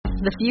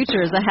The future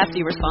is a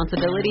hefty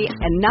responsibility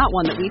and not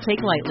one that we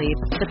take lightly.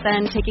 But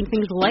then taking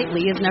things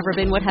lightly has never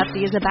been what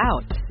Hefty is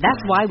about.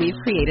 That's why we've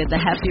created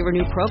the Hefty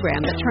Renew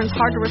program that turns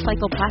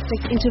hard-to-recycle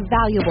plastics into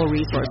valuable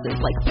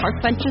resources like park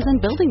benches and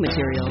building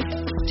materials.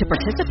 To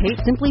participate,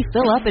 simply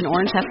fill up an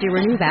orange Hefty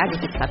Renew bag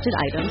with accepted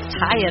items,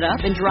 tie it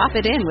up, and drop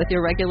it in with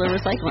your regular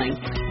recycling.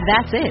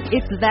 That's it.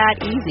 It's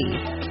that easy.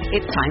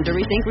 It's time to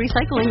rethink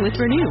recycling with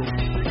Renew.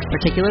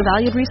 Particular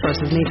valued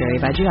resources may vary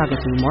by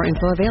geography. More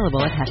info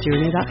available at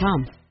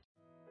heftyrenew.com.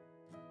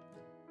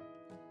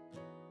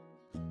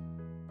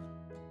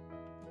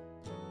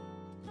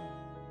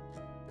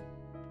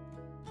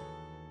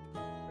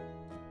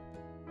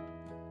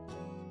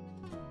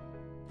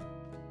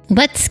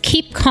 Let's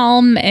keep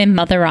calm and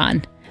mother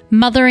on.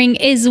 Mothering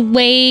is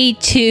way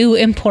too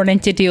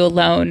important to do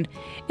alone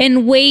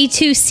and way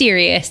too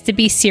serious to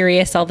be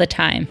serious all the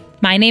time.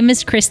 My name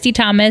is Christy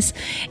Thomas,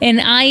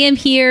 and I am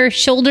here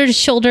shoulder to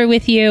shoulder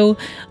with you,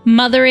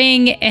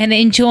 mothering and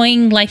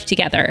enjoying life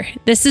together.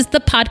 This is the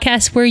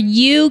podcast where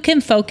you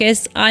can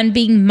focus on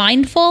being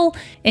mindful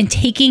and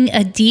taking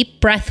a deep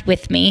breath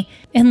with me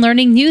and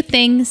learning new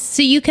things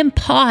so you can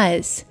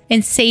pause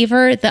and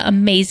savor the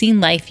amazing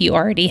life you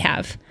already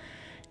have.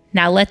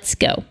 Now let's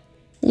go.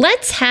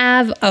 Let's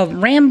have a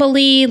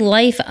rambly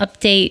life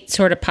update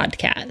sort of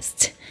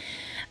podcast.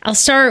 I'll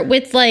start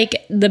with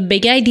the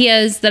big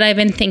ideas that I've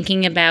been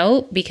thinking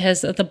about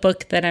because of the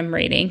book that I'm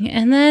reading.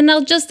 And then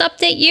I'll just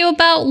update you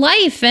about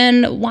life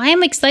and why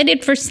I'm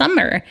excited for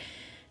summer.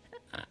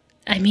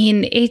 I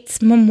mean, it's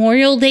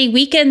Memorial Day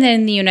weekend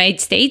in the United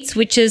States,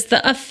 which is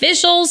the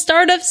official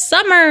start of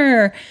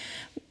summer,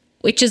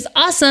 which is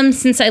awesome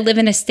since I live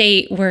in a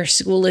state where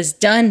school is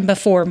done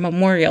before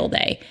Memorial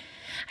Day.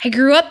 I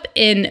grew up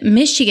in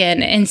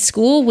Michigan and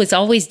school was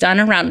always done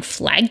around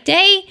Flag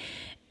Day,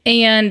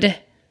 and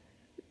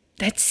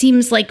that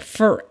seems like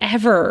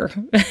forever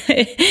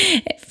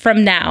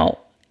from now.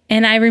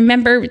 And I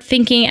remember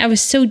thinking I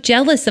was so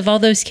jealous of all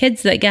those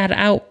kids that got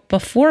out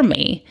before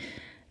me.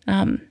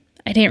 I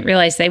didn't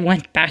realize they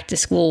went back to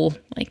school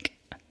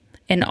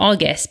in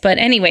August. But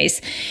anyways,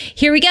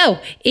 here we go.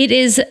 It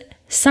is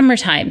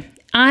summertime.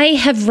 I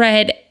have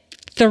read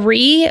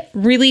 3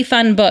 really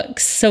fun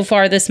books so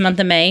far this month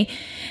of May.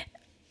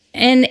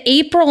 In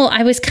April,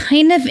 I was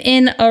kind of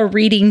in a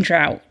reading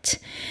drought.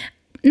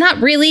 Not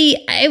really.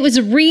 I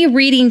was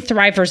rereading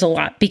Thrivers a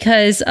lot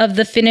because of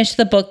the Finish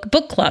the Book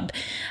book club.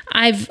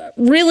 I've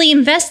really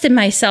invested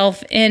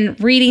myself in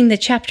reading the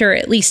chapter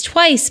at least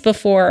twice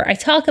before I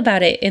talk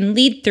about it and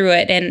lead through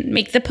it and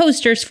make the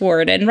posters for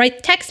it and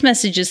write text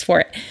messages for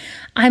it.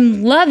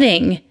 I'm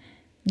loving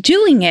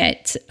doing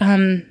it.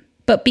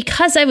 But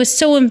because I was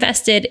so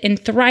invested in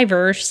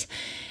Thrivers,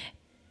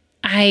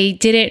 I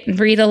didn't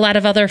read a lot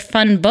of other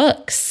fun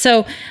books.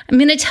 So I'm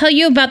going to tell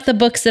you about the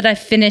books that I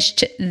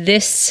finished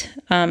this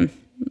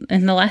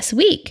in the last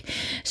week.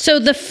 So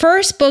the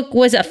first book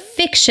was a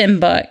fiction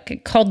book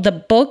called The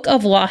Book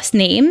of Lost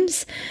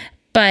Names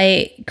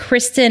by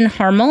Kristen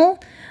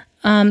Harmel.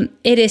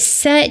 It is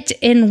set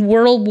in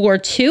World War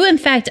II. In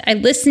fact, I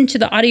listened to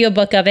the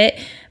audiobook of it,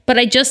 but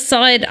I just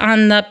saw it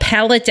on the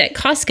pallet at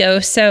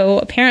Costco. So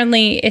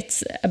apparently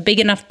it's a big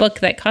enough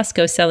book that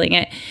Costco's selling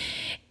it.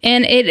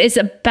 And it is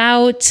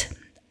about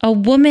a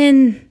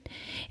woman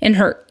in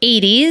her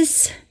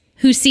 80s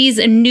who sees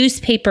a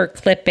newspaper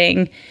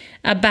clipping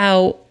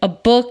about a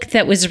book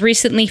that was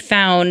recently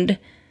found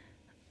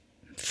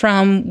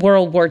from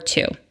World War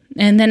II.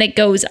 And then it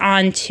goes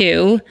on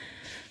to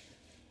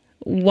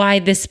why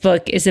this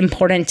book is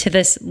important to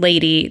this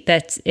lady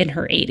that's in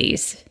her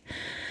 80s.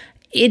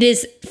 It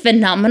is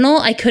phenomenal.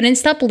 I couldn't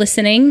stop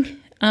listening.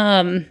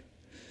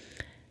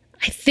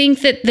 I think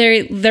that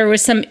there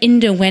was some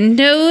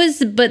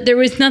innuendos, but there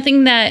was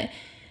nothing that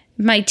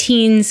my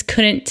teens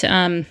couldn't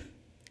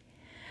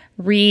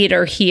read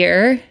or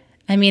hear.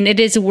 I mean, it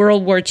is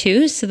World War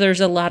II, so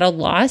there's a lot of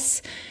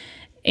loss.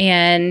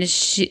 And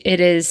it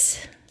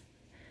is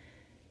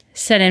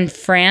set in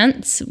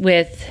France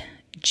with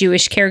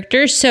Jewish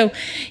characters. So,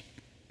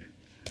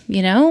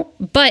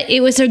 but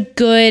it was a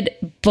good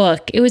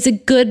book. It was a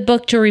good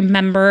book to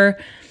remember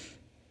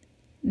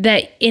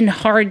that in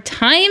hard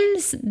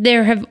times,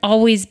 there have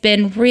always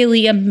been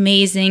really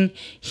amazing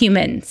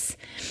humans.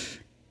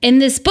 In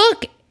this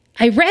book,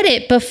 I read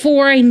it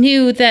before I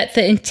knew that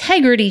the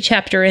integrity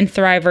chapter in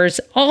Thrivers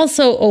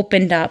also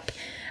opened up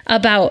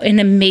about an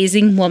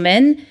amazing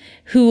woman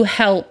who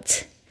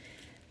helped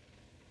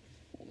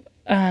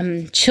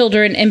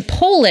children in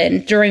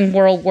Poland during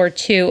World War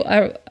II,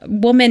 a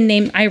woman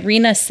named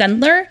Irina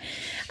Sendler.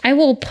 I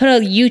will put a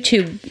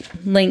YouTube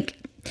link.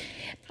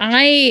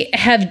 I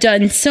have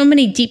done so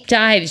many deep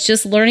dives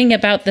just learning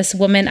about this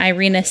woman,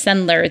 Irina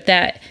Sendler,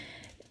 that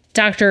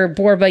Dr.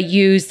 Borba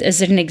used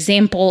as an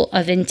example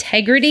of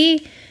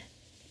integrity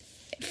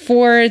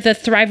for the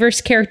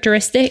Thrivers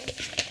characteristic.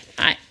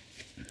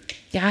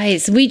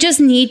 Guys, we just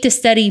need to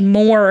study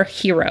more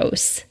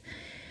heroes.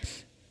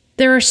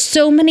 There are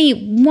so many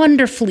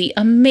wonderfully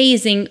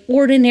amazing,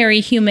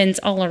 ordinary humans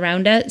all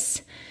around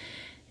us.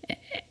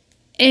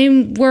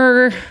 And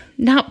we're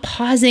not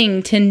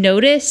pausing to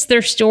notice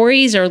their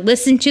stories or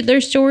listen to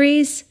their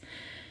stories.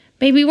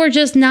 Maybe we're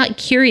just not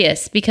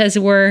curious because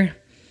we're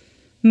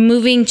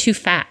moving too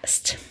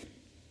fast.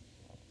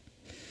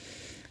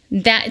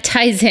 That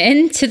ties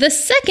in to the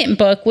second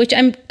book, which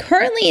I'm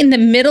currently in the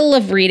middle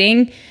of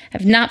reading.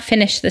 I've not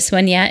finished this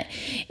one yet.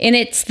 And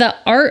it's The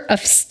Art of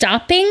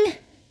Stopping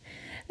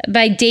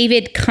by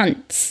David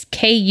Kuntz,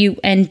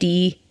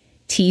 Kundtz.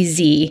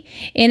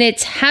 And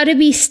it's how to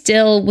be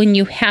still when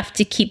you have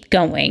to keep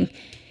going.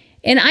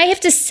 And I have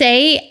to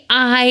say,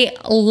 I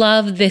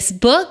love this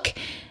book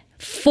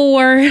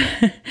for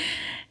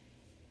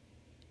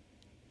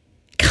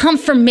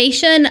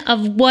confirmation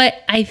of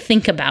what I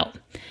think about,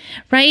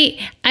 right?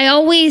 I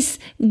always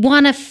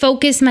want to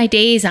focus my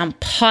days on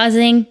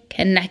pausing,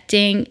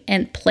 connecting,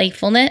 and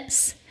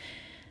playfulness.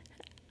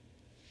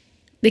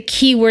 The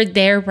key word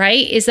there,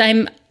 right, is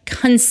I'm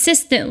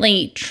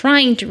consistently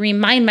trying to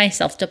remind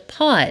myself to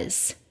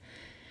pause,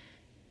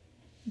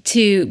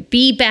 to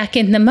be back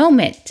in the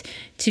moment,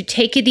 to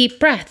take a deep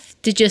breath,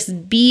 to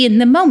just be in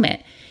the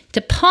moment, to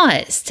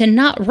pause, to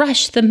not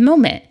rush the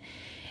moment.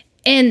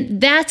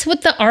 And that's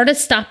what the art of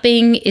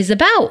stopping is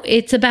about.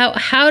 It's about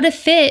how to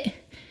fit.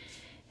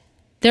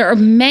 There are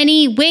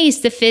many ways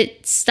to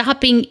fit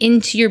stopping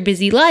into your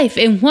busy life.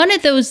 And one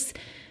of those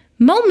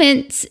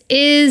moments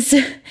is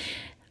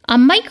a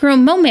micro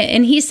moment.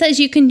 And he says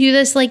you can do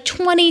this like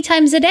 20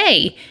 times a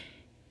day.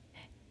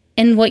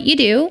 And what you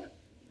do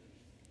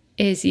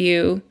is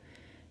you,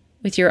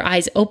 with your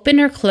eyes open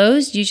or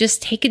closed, you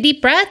just take a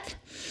deep breath.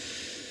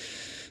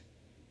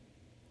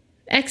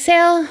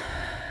 Exhale.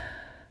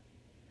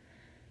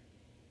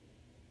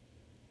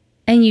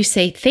 And you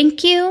say,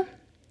 thank you.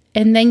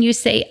 And then you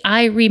say,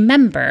 I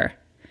remember.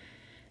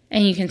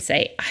 And you can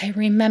say, I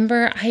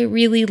remember I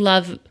really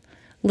love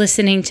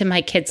listening to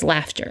my kids'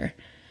 laughter.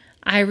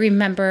 I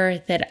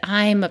remember that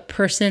I'm a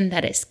person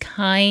that is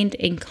kind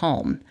and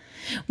calm.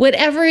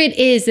 Whatever it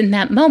is in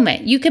that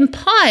moment, you can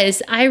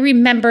pause. I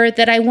remember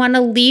that I want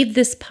to leave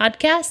this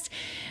podcast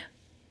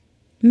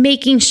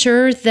making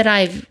sure that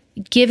I've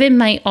given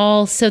my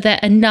all so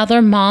that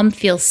another mom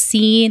feels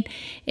seen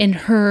and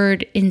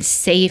heard and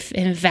safe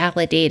and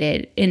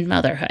validated in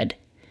motherhood.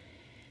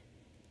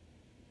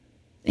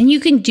 And you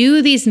can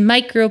do these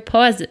micro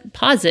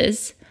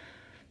pauses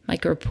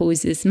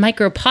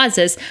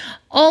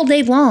all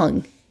day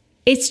long.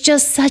 It's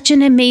just such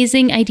an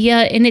amazing idea.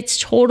 And it's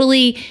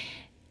totally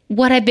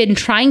what I've been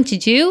trying to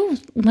do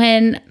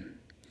when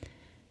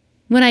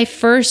I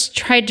first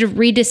tried to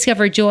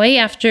rediscover joy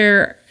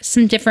after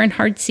some different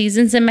hard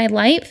seasons in my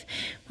life,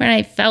 when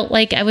I felt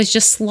like I was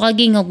just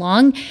slugging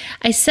along.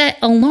 I set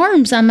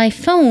alarms on my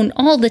phone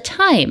all the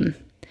time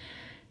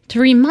to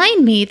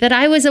remind me that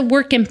I was a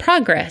work in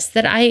progress,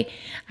 that I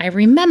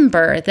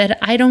remember that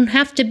I don't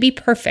have to be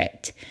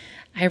perfect.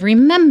 I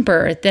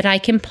remember that I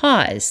can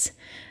pause.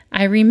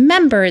 I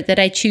remember that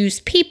I choose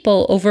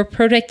people over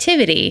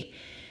productivity.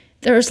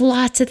 There's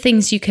lots of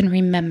things you can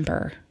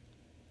remember.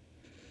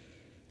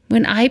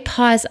 When I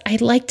pause, I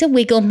like to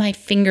wiggle my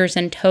fingers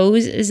and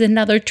toes is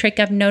another trick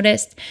I've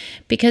noticed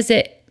because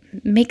it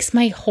makes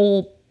my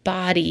whole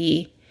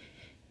body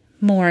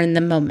more in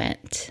the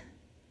moment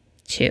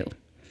too.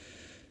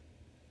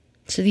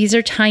 So these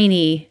are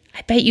tiny.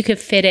 I bet you could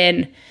fit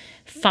in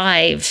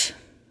 5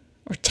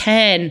 or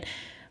 10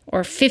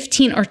 or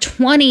 15 or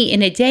 20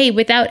 in a day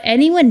without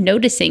anyone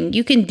noticing.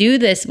 You can do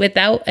this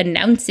without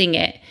announcing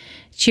it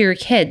to your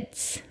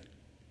kids.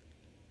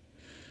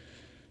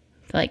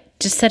 Like,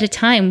 just set a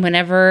time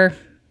whenever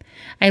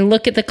I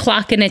look at the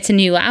clock and it's a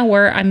new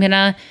hour, I'm going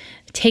to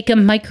take a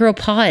micro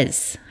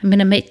pause. I'm going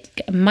to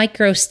make a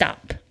micro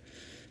stop.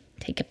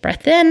 Take a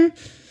breath in,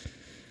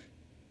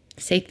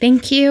 say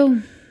thank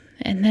you,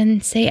 and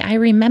then say, I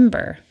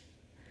remember.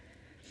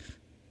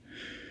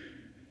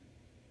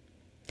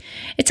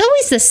 It's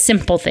always the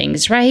simple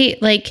things, right?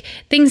 Like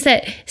things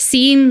that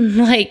seem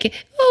like,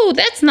 oh,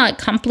 that's not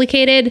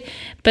complicated,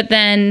 but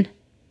then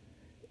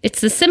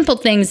it's the simple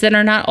things that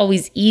are not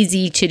always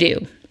easy to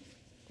do.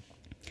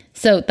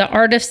 So The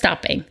Art of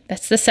Stopping,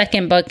 that's the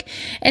second book.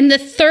 And the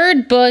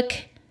third book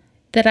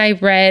that I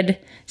read,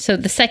 so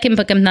the second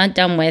book I'm not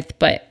done with,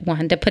 but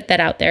wanted to put that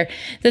out there.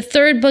 The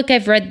third book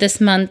I've read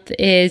this month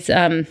is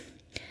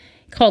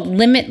called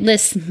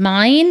Limitless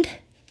Mind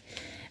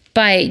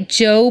by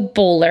Jo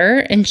Boaler,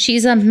 and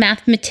she's a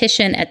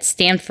mathematician at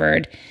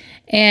Stanford.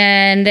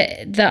 And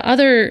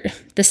the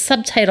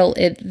subtitle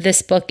of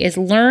this book is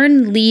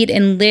Learn, Lead,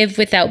 and Live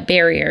Without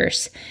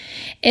Barriers.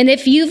 And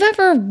if you've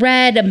ever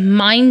read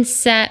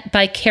Mindset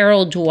by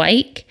Carol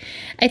Dweck,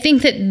 I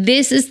think that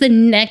this is the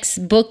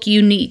next book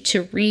you need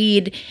to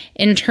read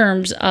in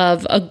terms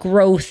of a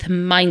growth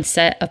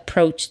mindset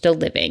approach to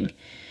living.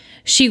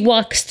 She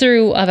walks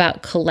through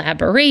about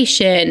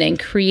collaboration and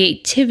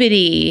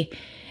creativity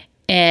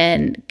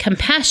and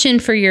compassion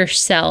for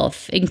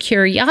yourself and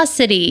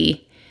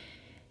curiosity.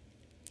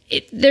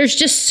 There's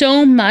just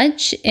so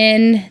much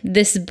in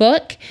this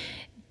book,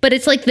 but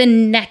it's like the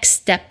next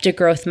step to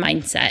growth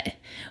mindset.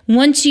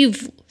 Once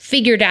you've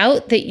figured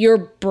out that your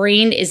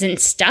brain isn't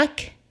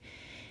stuck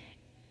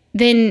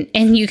then,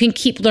 and you can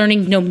keep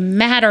learning no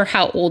matter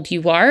how old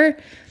you are,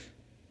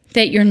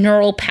 that your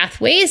neural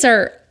pathways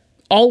are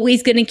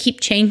always going to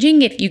keep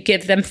changing if you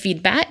give them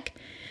feedback,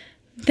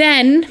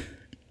 then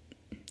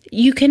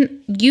you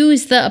can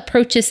use the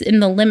approaches in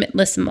the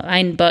Limitless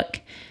Mind book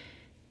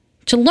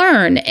to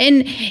learn.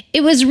 And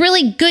it was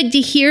really good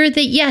to hear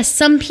that, yes,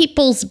 some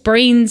people's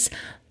brains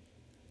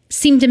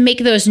seem to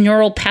make those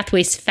neural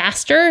pathways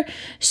faster.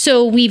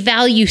 So we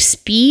value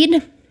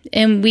speed,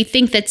 and we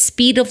think that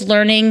speed of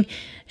learning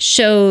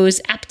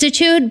shows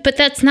aptitude, but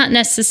that's not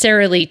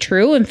necessarily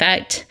true. In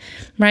fact,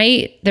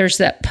 right, there's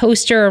that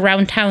poster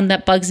around town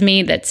that bugs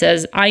me that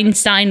says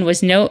Einstein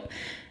was not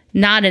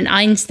an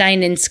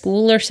Einstein in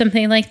school or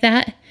something like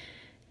that,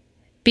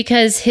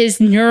 because his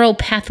neural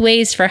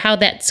pathways for how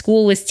that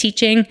school was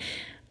teaching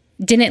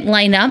didn't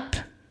line up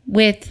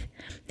with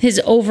his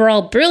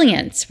overall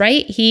brilliance,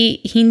 right?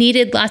 He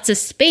needed lots of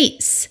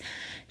space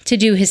to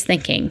do his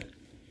thinking.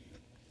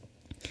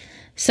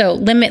 So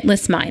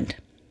Limitless Mind,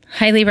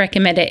 highly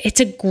recommend it. It's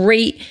a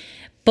great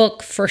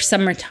book for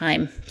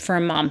summertime for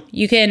a mom.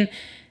 You can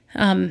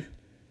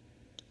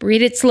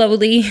read it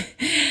slowly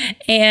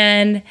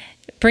and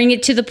bring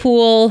it to the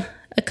pool.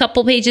 A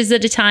couple pages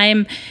at a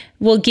time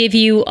will give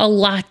you a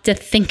lot to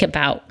think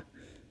about.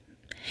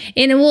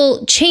 And it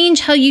will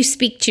change how you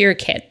speak to your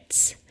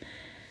kids.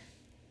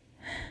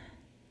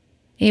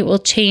 It will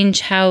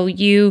change how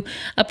you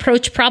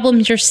approach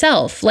problems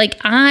yourself. Like,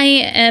 I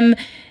am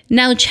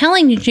now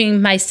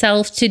challenging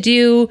myself to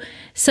do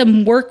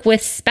some work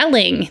with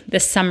spelling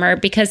this summer,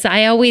 because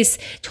I always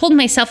told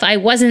myself I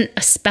wasn't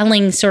a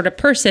spelling sort of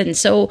person.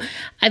 So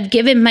I've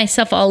given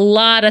myself a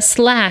lot of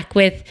slack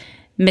with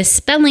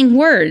misspelling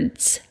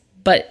words,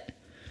 but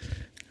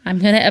I'm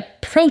going to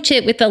approach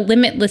it with a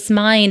limitless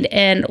mind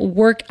and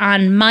work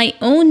on my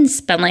own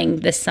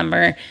spelling this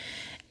summer.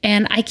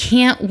 And I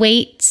can't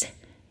wait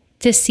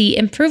to see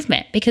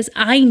improvement, because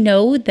I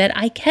know that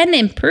I can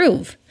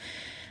improve.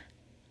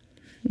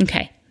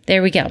 Okay,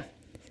 there we go.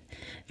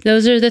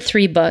 Those are the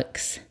 3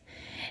 books.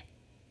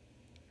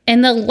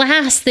 And the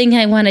last thing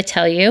I want to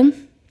tell you,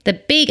 the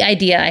big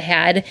idea I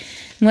had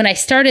when I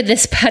started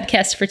this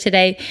podcast for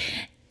today,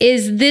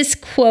 is this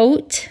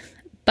quote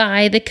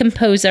by the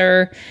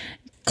composer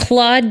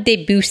Claude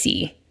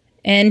Debussy.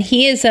 And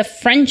he is a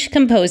French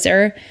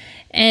composer.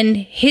 And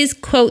his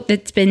quote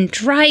that's been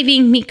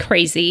driving me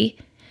crazy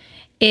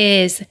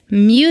is,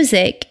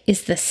 "Music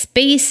is the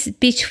space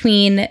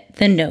between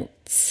the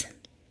notes."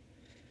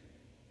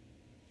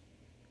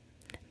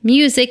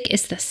 Music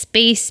is the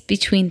space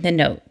between the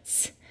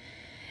notes.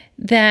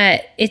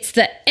 That it's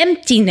the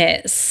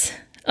emptiness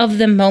of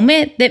the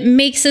moment that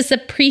makes us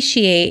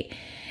appreciate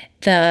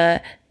the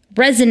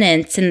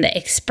resonance and the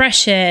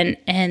expression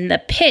and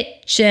the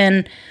pitch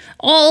and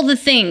all the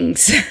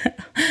things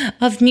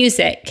of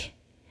music.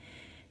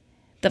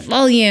 The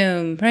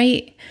volume,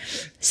 right?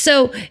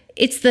 So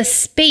it's the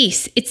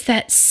space, it's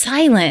that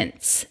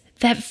silence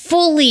that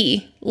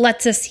fully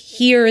lets us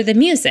hear the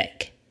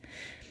music.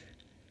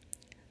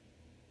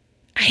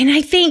 And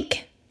I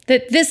think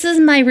that this is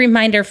my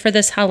reminder for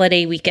this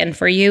holiday weekend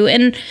for you,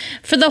 and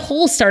for the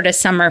whole start of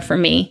summer for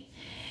me.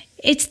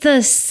 It's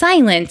the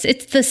silence,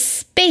 it's the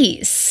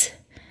space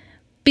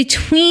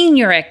between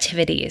your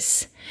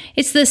activities.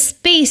 It's the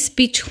space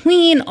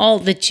between all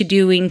the to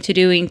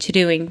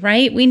doing,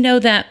 right? We know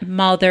that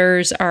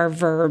mothers are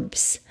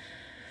verbs.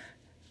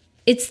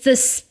 It's the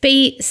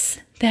space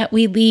that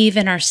we leave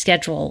in our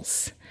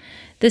schedules,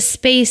 the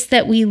space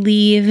that we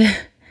leave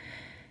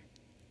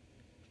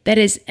that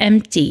is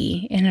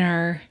empty in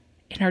our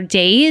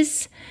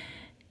days.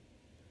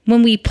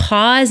 When we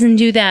pause and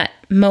do that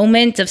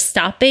moment of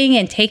stopping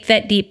and take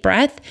that deep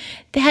breath,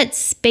 that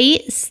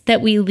space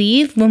that we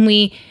leave when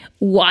we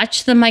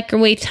watch the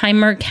microwave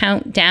timer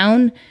count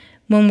down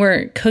when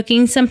we're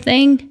cooking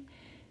something,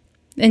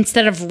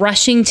 instead of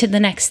rushing to the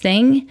next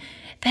thing,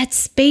 that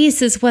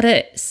space is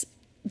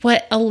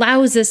what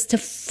allows us to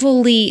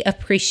fully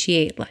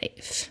appreciate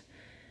life.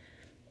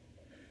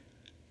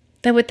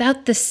 That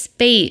without the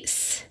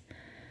space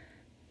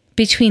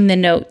between the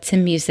notes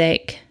and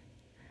music,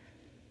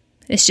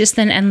 it's just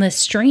an endless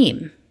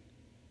stream.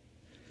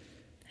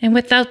 And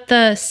without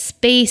the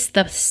space,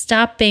 the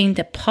stopping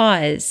to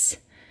pause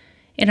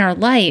in our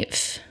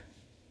life,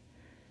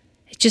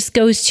 it just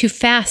goes too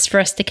fast for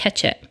us to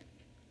catch it.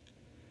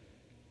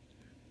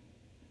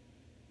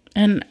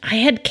 And I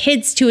had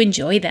kids to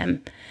enjoy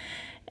them,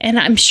 and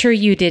I'm sure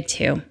you did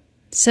too.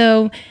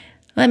 So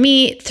let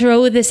me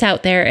throw this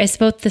out there as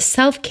both the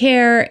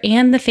self-care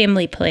and the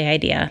family play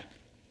idea.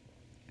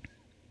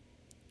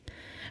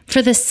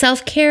 For the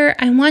self-care,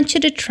 I want you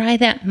to try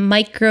that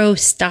micro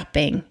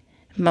stopping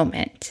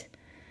moment.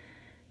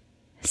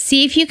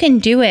 See if you can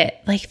do it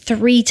like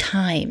 3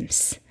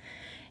 times.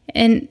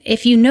 And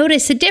if you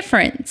notice a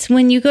difference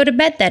when you go to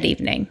bed that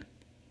evening.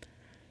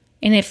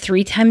 And if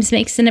 3 times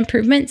makes an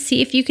improvement,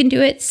 see if you can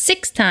do it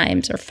 6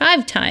 times or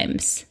 5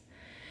 times.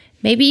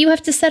 Maybe you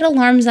have to set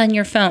alarms on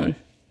your phone.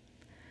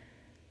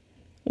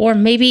 Or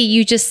maybe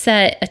you just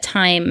set a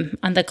time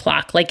on the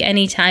clock, like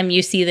anytime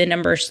you see the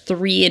numbers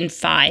 3 and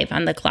 5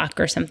 on the clock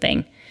or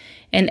something,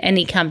 in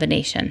any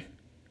combination.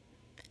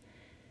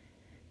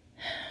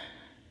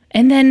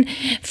 And then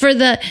for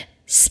the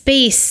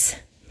space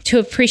to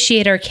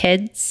appreciate our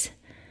kids,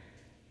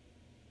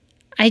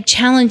 I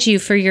challenge you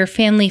for your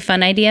family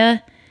fun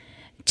idea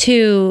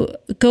to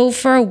go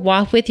for a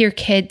walk with your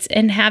kids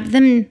and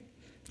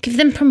give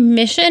them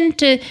permission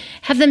to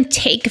have them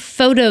take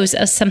photos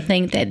of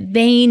something that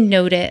they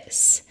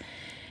notice,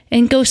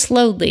 and go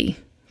slowly,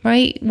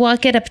 right?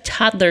 Walk at a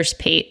toddler's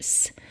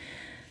pace.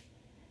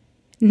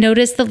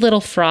 Notice the little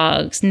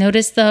frogs,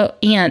 notice the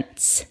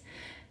ants,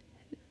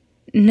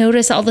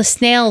 notice all the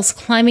snails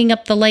climbing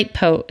up the light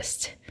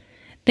post,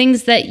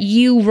 things that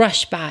you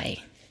rush by.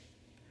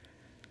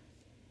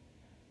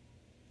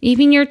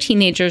 Even your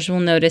teenagers will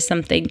notice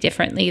something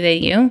differently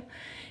than you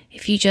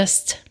if you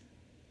just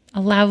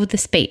allow the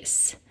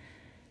space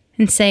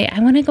and say, I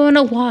want to go on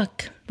a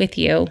walk with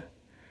you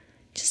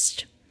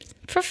just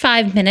for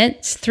 5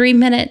 minutes, 3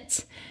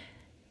 minutes.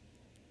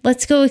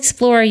 Let's go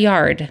explore a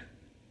yard.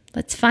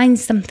 Let's find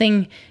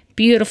something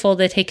beautiful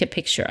to take a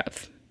picture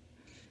of.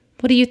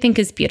 What do you think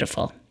is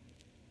beautiful?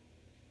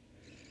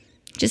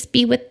 Just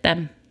be with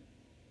them.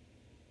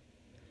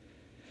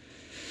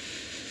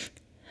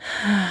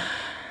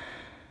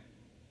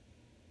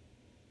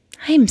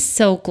 I am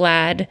so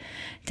glad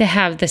to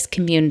have this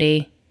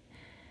community.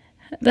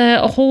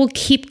 The whole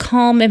Keep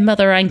Calm and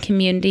Mother On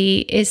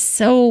community is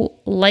so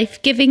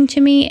life-giving to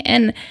me.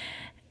 And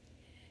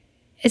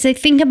as I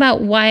think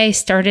about why I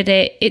started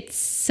it, it's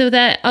so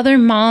that other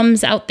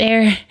moms out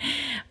there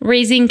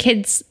raising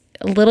kids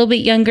a little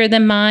bit younger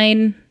than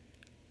mine,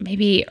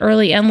 maybe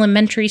early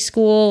elementary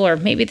school, or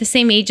maybe the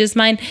same age as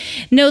mine,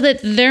 know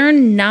that they're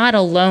not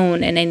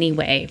alone in any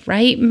way,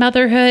 right?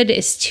 Motherhood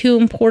is too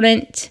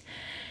important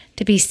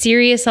to be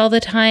serious all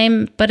the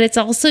time, but it's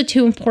also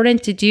too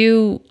important to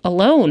do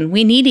alone.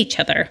 We need each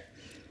other.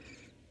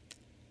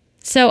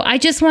 So I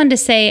just wanted to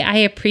say I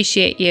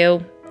appreciate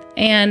you,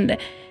 and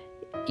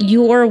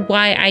you're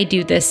why I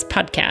do this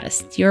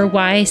podcast. You're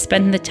why I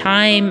spend the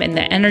time and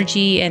the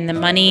energy and the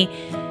money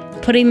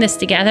putting this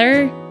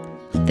together,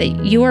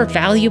 that you are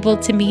valuable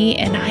to me,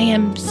 and I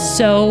am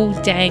so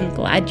dang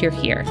glad you're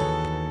here.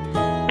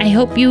 I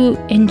hope you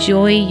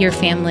enjoy your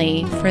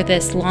family for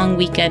this long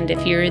weekend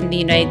if you're in the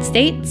United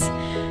States.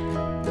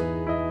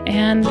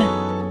 And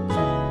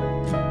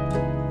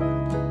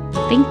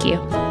thank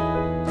you.